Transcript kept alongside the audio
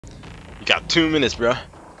You got 2 minutes, bro.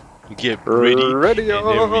 Get ready. Ready And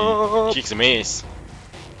then we up. kick some ass.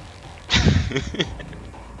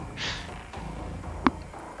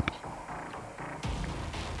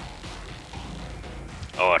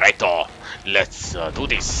 Alright, let's do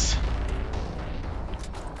this.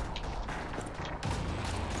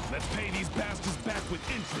 Let's pay these bastards back with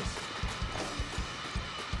interest.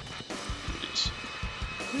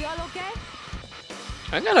 We all okay?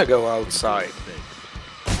 I'm gonna go outside.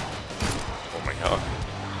 Oh my god.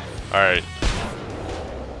 Alright.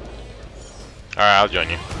 Alright, I'll join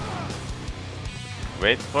you.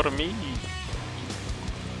 Wait for me.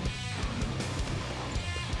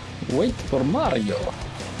 Wait for Mario.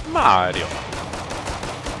 Mario.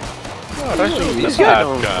 Oh, that's Shoot he's the bad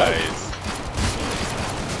got guys.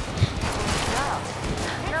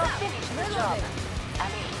 Now finish the job.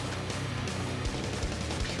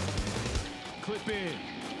 Clip in.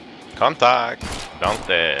 Contact.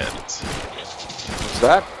 Planted. What's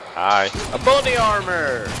that? Hi. A body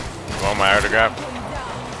armor. You want my autograph?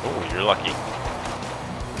 Oh, you're lucky.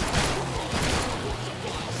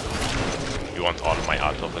 You want all of my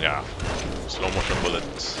autograph? Slow motion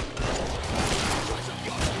bullets.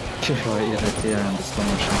 Gud vad irriterande slow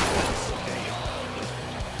motion.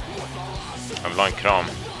 Jag vill ha en kram.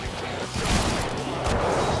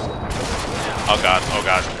 Oh god, oh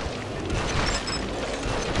god.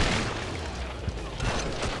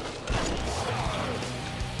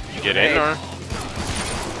 You get in or?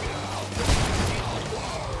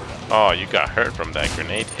 Oh, you got hurt from that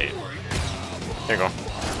grenade hit. Here you go.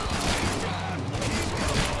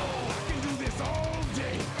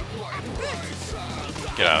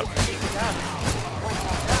 Get out.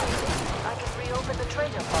 I can reopen the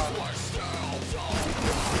treasure vault.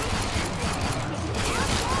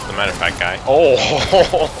 What's the matter, fat guy? Oh!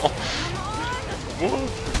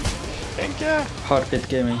 Thank you. Heartbeat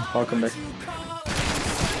Gaming, bakom dig.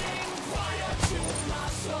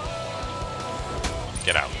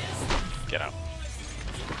 Get out. Get out.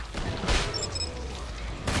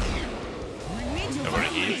 Over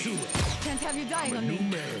here. Can't have you dying on me.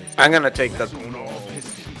 I'm gonna take that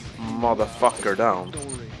motherfucker down.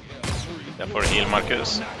 Där får du heal,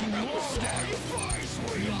 Marcus.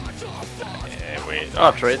 Wait.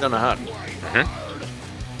 Ja, traden är här.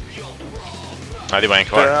 Ja, det var en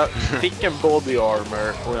För kvar. jag fick en body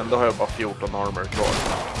armor och ändå har jag bara 14 armor kvar.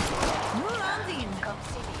 Come see me.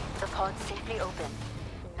 The pod's safely open.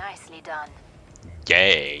 Nicely done.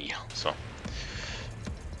 Yay! Så.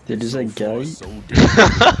 Did you say gay?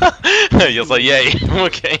 Jag sa yay,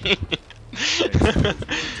 okej.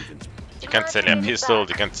 Du kan inte sälja en pistol,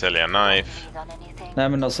 du kan inte sälja en knife. Need on anything? Nej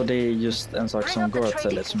men alltså det är just en sak som går att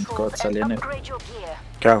sälja som inte går att sälja nu. Upgrade your gear.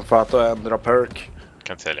 Kan fatta och ändra perk. Du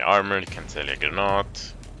kan inte sälja armor, du kan inte sälja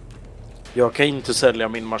granat. Jag kan inte sälja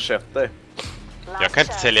min machete. Jag kan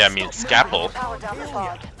inte sälja min scalpel. Power down the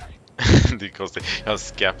pod. Det är konstigt. Jag har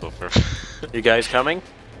scalpel för... You guys coming?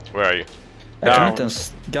 Where are you? Jag kan Down. inte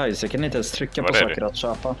ens, guys, jag kan inte ens trycka på Vad är saker det? att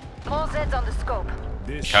köpa. All Zeds on the scope.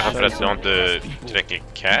 Kanske för att du har inte tillräckligt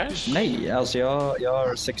cash? Nej, alltså jag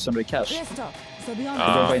har 600 cash. Rest stop. So be on Det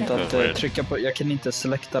Ah. går bara inte att weird. trycka på, jag kan inte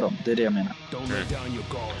selecta dem, det är det jag menar. Don't let down your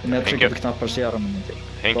guard. När jag trycker Henke. på knappar så gör de ingenting.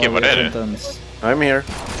 Henke, vad är Inte det? ens... I'm here.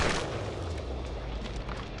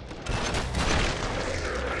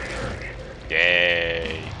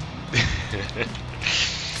 Yay!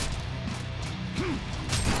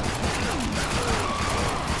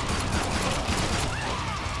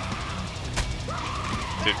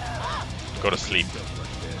 Dude, go to sleep.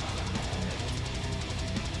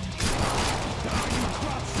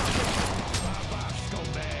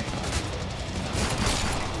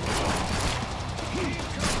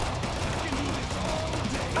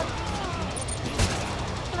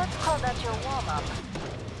 Let's call that your warm-up.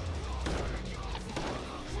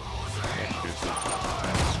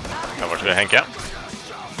 Ja, vart är det, Henke?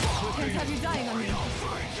 Can't have you dying on me.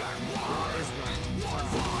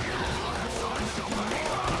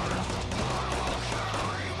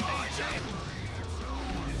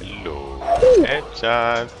 Hello.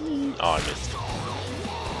 Headshot. Ja, visst.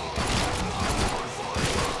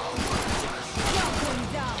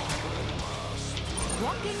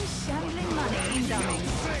 Walking, shambling money incoming.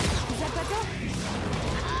 Is that better?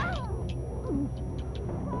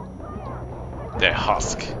 The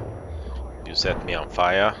husk. You set me on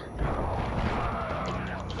fire.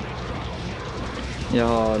 Jag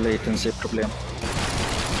har latency-problem.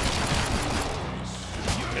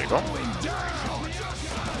 There you go.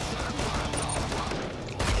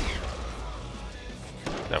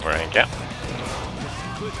 Där var det Henke.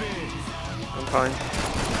 I'm fine.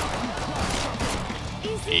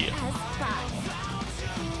 Yeah.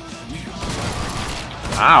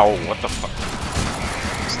 Ow, what the fuck?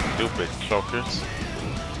 Stupid cloakers.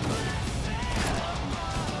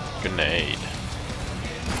 Grenade.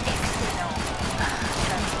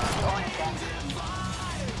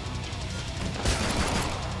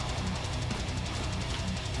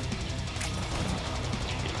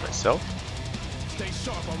 Hit myself. Stay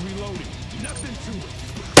sharp, I'm reloading. Nothing to it.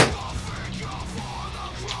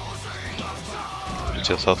 Det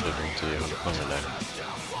känns att vi inte håller på med det.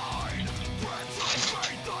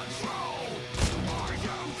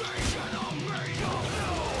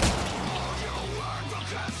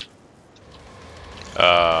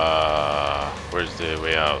 Where's the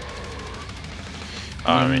way out?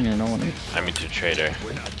 I mean to trader.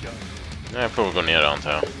 Nej, jag får gå ner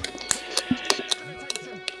antar jag.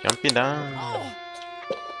 Jumpy down.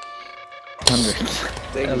 Henrik,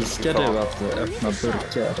 älskar du att öppna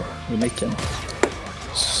burkar i micken?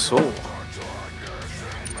 Så.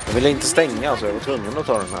 Jag ville inte stänga så jag var tvungen att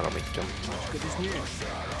ta den här micken.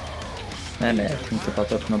 Nej, jag tänkte på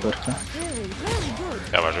att öppna burkar.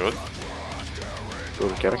 Ja, varsågod.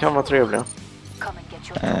 Burkar kan vara trevliga. Come and get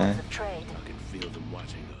your bills of trade.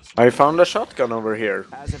 I found a shotgun over here.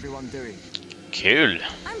 How's everyone doing? Kul.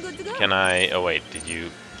 I'm good to go. Can I... Oh wait, did you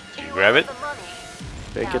grab it? The money.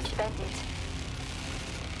 Take Now it. spend it.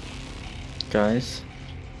 Guys,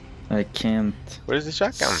 I can't Where is the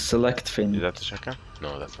shotgun? select Is thing. that the shotgun?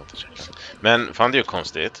 No, that's not the shotgun. Men fan, det är ju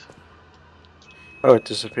konstigt. Oh, it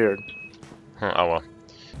disappeared. Well.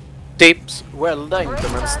 Tips! Welda inte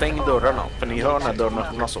men stäng dörrarna. För ni hör när dörrarna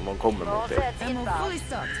öppnas om de kommer More mot er. Zeds Ammo inbound. fully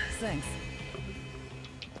stocked. Thanks.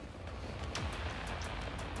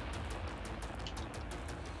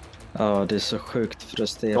 Ja, det är så sjukt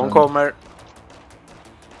frustrerande. De kommer.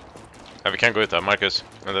 Ja, vi kan gå ut här, Marcus.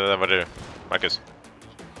 Men det där var du. Marcus.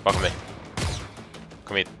 Bakom dig.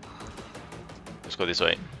 Kom hit. Du ska this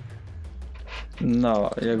way.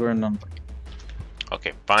 No, jag går in.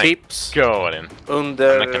 Okej, fine. Tips! Go in. I'm not gonna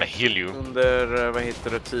Under, heal you. vad heter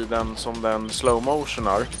det, tiden som den slow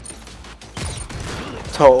motionar.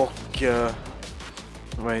 Ta och,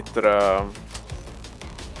 vad heter det,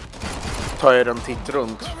 ta er en titt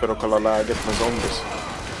runt för att kolla läget med zombies.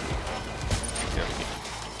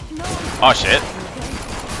 Oh shit.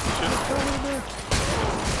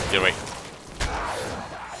 Get away.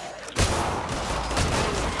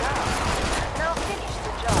 Now finish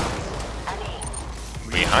the job. Allez.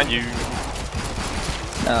 Behind you.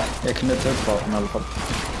 Ja, jag kunde ta upp vapen i alla fall.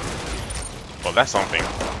 Well, that's something.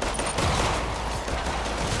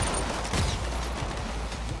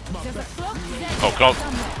 There's a clock. Oh, clock.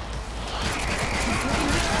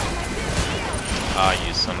 Ah,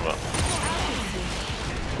 you son of a...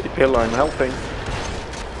 Pill, I'm helping.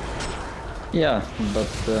 Yeah,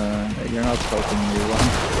 but you're not helping me one.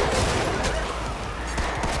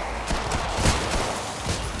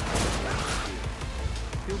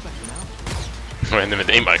 Vad hände med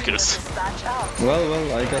dig, Marcus? Dispatch out. Well,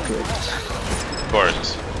 I got raped. Of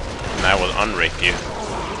course. And I will unrape you.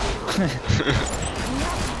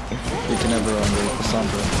 You can never unrape the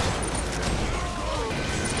Sandra.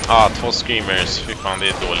 Ah, 2 screamers. Fy fan, det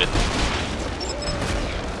är dåligt.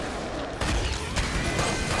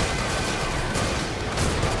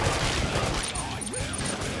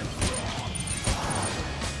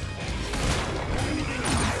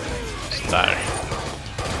 Där.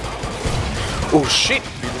 Oh shit,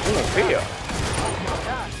 min HP!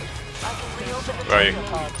 Where are you?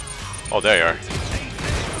 Oh, there you are.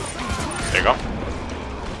 There you go.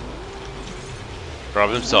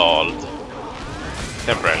 Problem solved.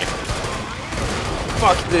 Temporarily.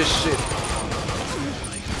 Fuck this shit!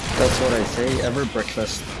 That's what I say every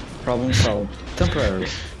breakfast. Problem solved. Temporarily.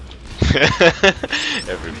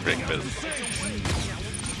 Every breakfast.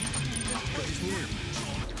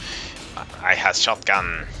 I has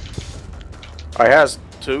shotgun. I has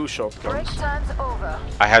 2 Break shotguns. time's over.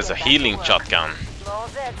 I has a Get back healing to work. shotgun. More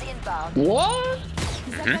Zeds inbound. What?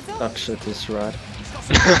 Is that that's all? That shit is rad.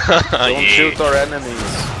 Don't shoot our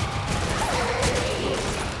enemies.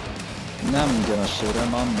 Now I'm gonna shoot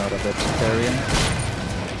him. I'm not a vegetarian.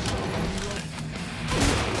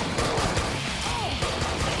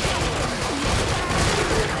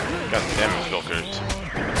 God damn it, cloakers.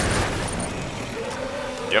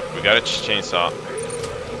 Yep, we got a chainsaw.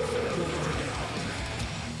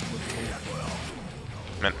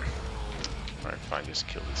 Man. Alright, fine, just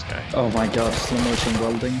kill this guy. Oh my god, slow motion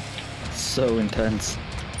welding. So intense.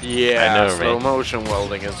 Yeah, I know, slow right? motion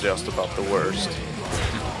welding is just about the worst.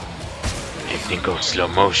 Everything goes slow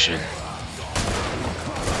motion.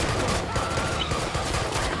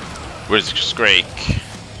 Where's Scrake?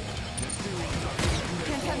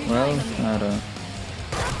 Well, I don't.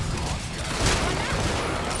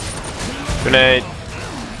 Grenade!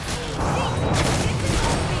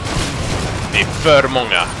 Det är för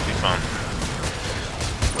många, fy fan.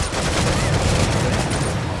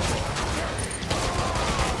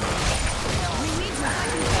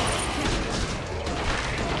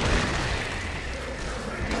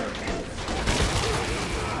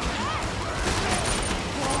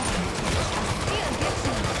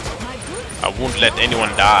 I won't let anyone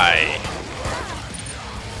die.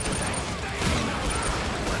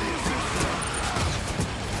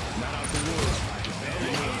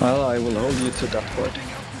 Well, I will hold you to that word.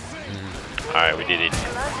 Alright, we did it.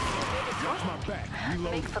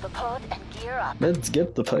 Make for the pod and gear up. Let's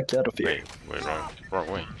get the fuck out of here. Wait, wrong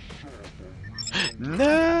way.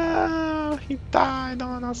 No, he died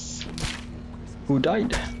on us. Who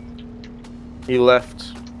died? He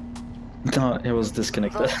left. No, he was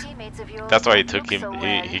disconnected. Those teammates of yours That's why he don't took look him. so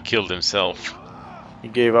well. He killed himself. He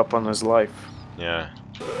gave up on his life. Yeah.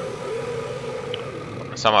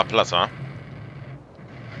 Samma plats va?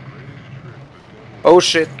 Oh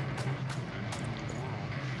shit!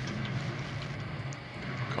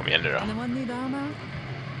 Kom igen nu då. Anyone need armor?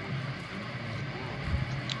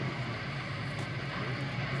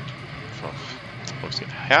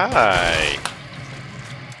 Hi!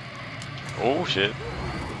 Oh shit.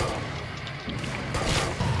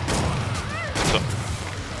 So.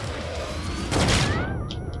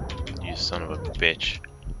 You son of a bitch.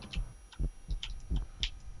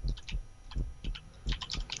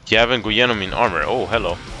 Jäveln går igenom min armor. Oh,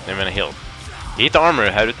 hello. Nej men heal. Jag hittar armor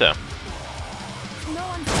här ute. No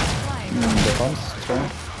one's flying. Defense, tror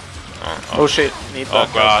jag. Oh shit! Need Oh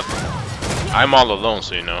that. god. I'm all alone,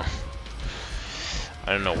 so you know.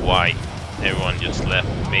 I don't know why everyone just left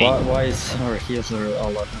me. Why is our healer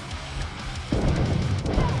all of them?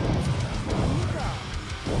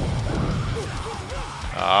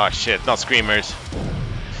 Ah shit, not screamers.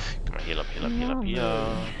 Come on, heal up, heal up, heal up, heal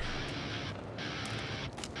up.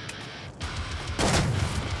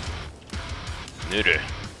 Nu du.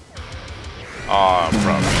 Ah,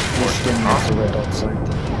 bra. This game has a red outside.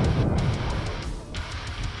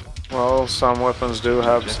 Well, some weapons do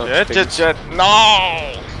have such things.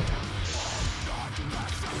 No!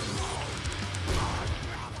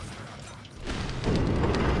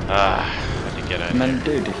 Ah, I didn't get it. Men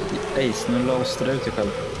dude, Ace, nu låste du ut dig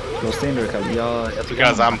själv. Låste in dig själv. Jag tycker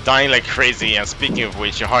Because I'm dying like crazy, and speaking of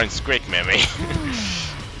which, your heart's squeak med mig.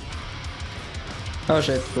 Oh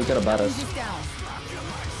shit, we got a badass. Just down.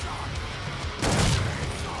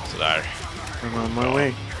 Sådär. I'm on my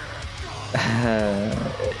way.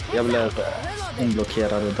 Jag blev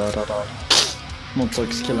inblockerad och dödad av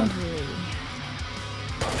motorsågskillen.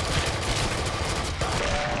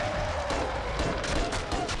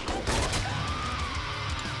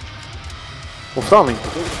 Vad fan inte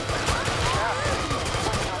du? I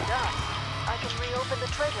can reopen the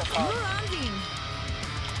treasure pod. You're landing.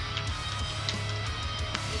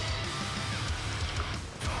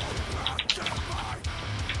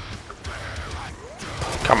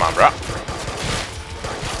 Come on, bro.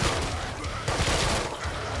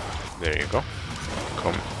 There you go.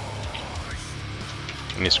 Come.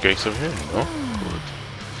 Any squeaks over here? No? Good.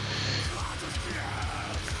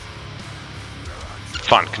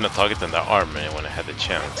 Fan, kunde ha tagit den där armen when I had the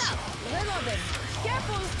chance. Reloading.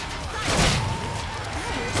 Careful.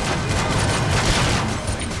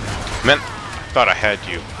 Men, thought I had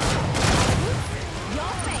you.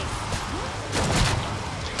 Your face.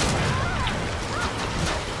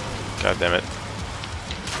 God damn it.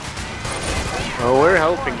 Oh, we're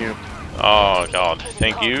helping you. Oh god,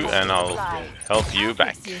 thank you, and I'll help you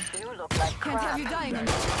back. You look like Can't have crap. you dying on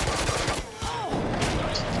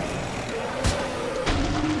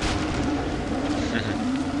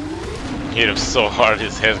Hit him so hard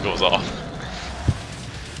his head goes off.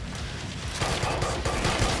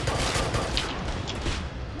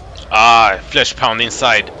 Ah, flesh pound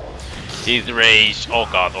inside. He's raged. Oh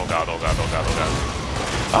god, oh god, oh god, oh god, oh god.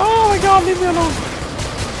 Oh my god, leave me alone.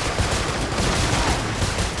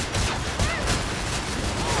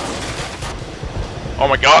 Oh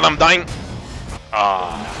my god, I'm dying.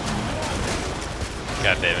 Ah.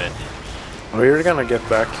 God damn it. Oh, you're gonna get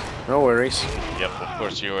back. No worries. Yep, of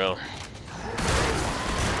course you will.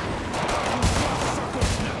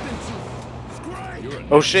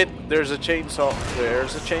 Oh shit, there's a chainsaw.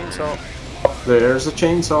 There's a chainsaw. There's a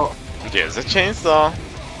chainsaw. There's a chainsaw.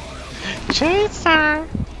 Chainsaw.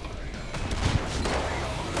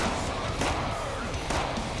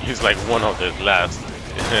 He's like one of the last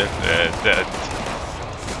dead.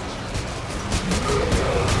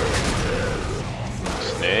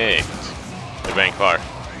 Snaked. The bank car.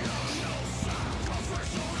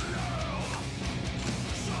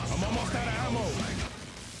 I'm almost out of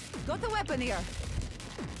got the weapon here.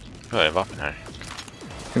 Jag är vapen här.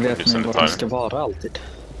 Hur vet Tusen ni vad tar den den. ska vara alltid?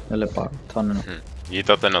 Eller bara ta den.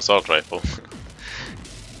 Hittat en assault rifle.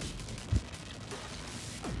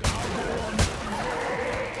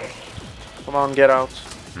 Come on, get out.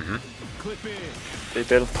 Clip in. Stay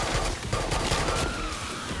till.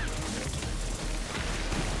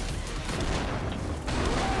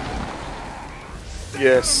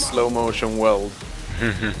 Yes, slow motion weld.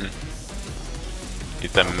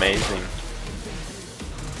 It's amazing.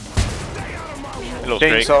 Hello,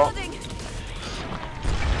 Drake. Chainsaw.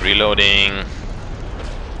 Reloading.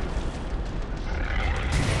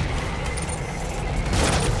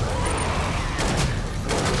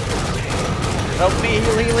 Help me,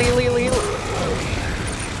 heal.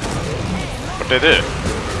 Vart är du?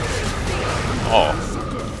 Oh,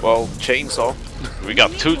 Well, chainsaw. we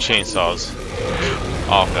got 2 chainsaws.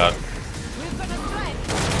 Oh god. We've got a strike.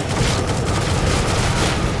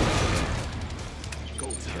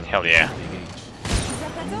 Hell yeah. Is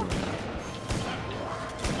that better?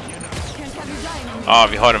 Can't have you dying on me. Ah,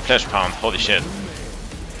 vi har en flash pound. Holy shit.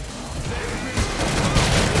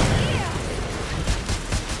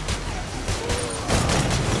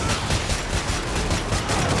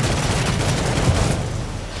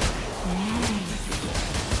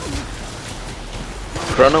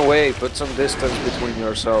 Run away, put some distance between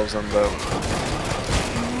yourselves and them.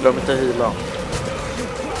 Glöm inte heala.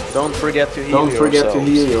 Don't forget to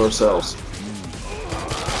heal yourselves.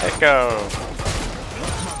 Echo.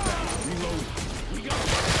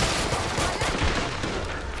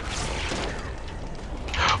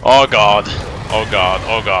 Oh god. Oh god.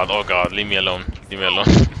 Oh god. Oh god. Leave me alone. Leave me alone.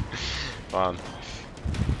 Fan.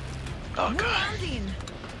 Oh god. Landing.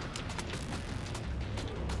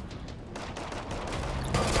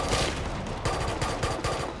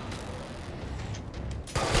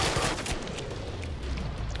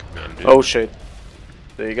 Man, dude. Oh shit.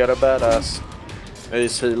 They got a badass.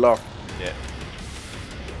 Ace healer. Yeah.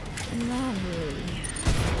 Lovely.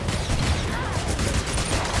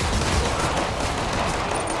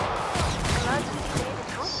 Emergency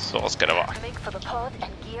data through. Så ska det vara. Make for the pod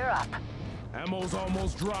and gear up. Ammo's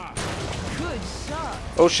almost dry. Good shot.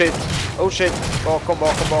 Oh shit. Oh shit. Bakom.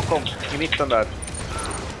 I mitten där.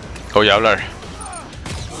 Åh jävlar.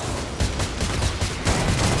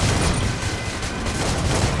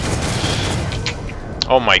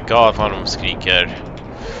 Oh my god, vad de skriker.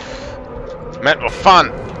 Men vad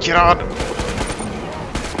fan, grad.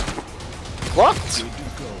 What?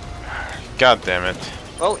 God damn it.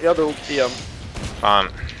 Well, jag dog igen. Fan.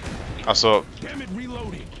 Alltså, Damn it,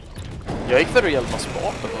 reloading. Jag gick för att hjälpa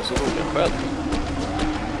spaten och så dog jag själv.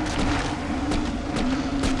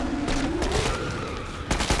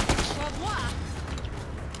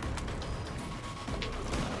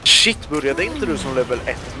 Shit, började inte du som level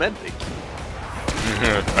 1 medic?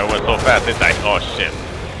 I went so fast, didn't I? Oh shit.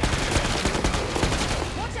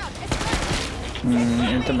 Watch out.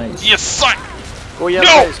 It's Inte mig. Yes, son! Gå och hjälp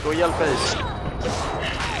No! Ace, gå och hjälp Ace.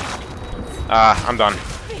 I'm done.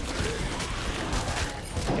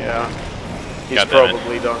 Yeah. He's God damn it.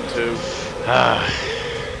 probably done too.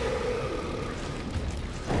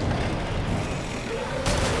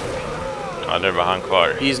 Ja, nu var han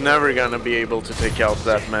kvar. He's never gonna be able to take out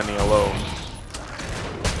that many alone.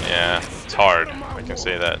 Yeah, it's hard. I can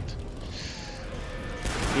say that.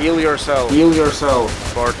 Heal yourself. Heal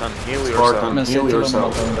yourself. Spartan, heal Spartan. yourself. Men se Heal till om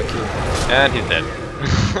yourself. man tar 100 kill. And he's dead.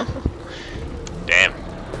 Damn.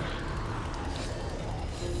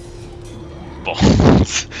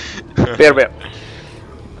 Balls. BRB.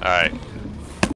 Alright.